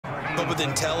with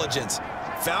intelligence.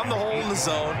 Found the hole in the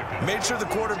zone, made sure the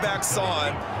quarterback saw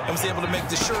him, and was able to make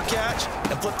the sure catch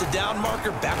and flip the down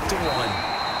marker back to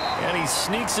 1. And he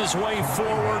sneaks his way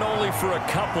forward only for a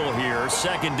couple here.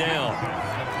 Second down.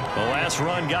 The last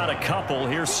run got a couple.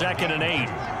 Here's 2nd and 8.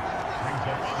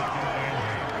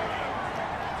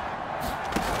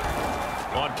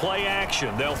 On play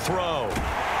action, they'll throw.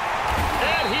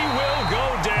 And he will go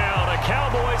down. A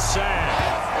Cowboys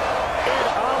sack. And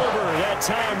Oliver, that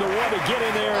time, the one to get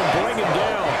in there and bring him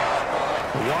down.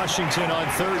 Washington on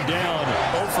 3rd down.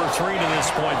 0 for 3 to this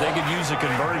point. They could use a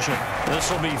conversion. This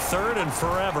will be 3rd and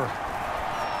forever.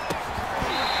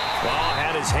 Well,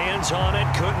 had his hands on it,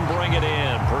 couldn't bring it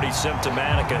in. Pretty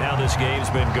symptomatic of how this game's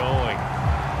been going.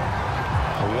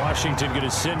 Washington going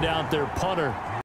to send out their punter.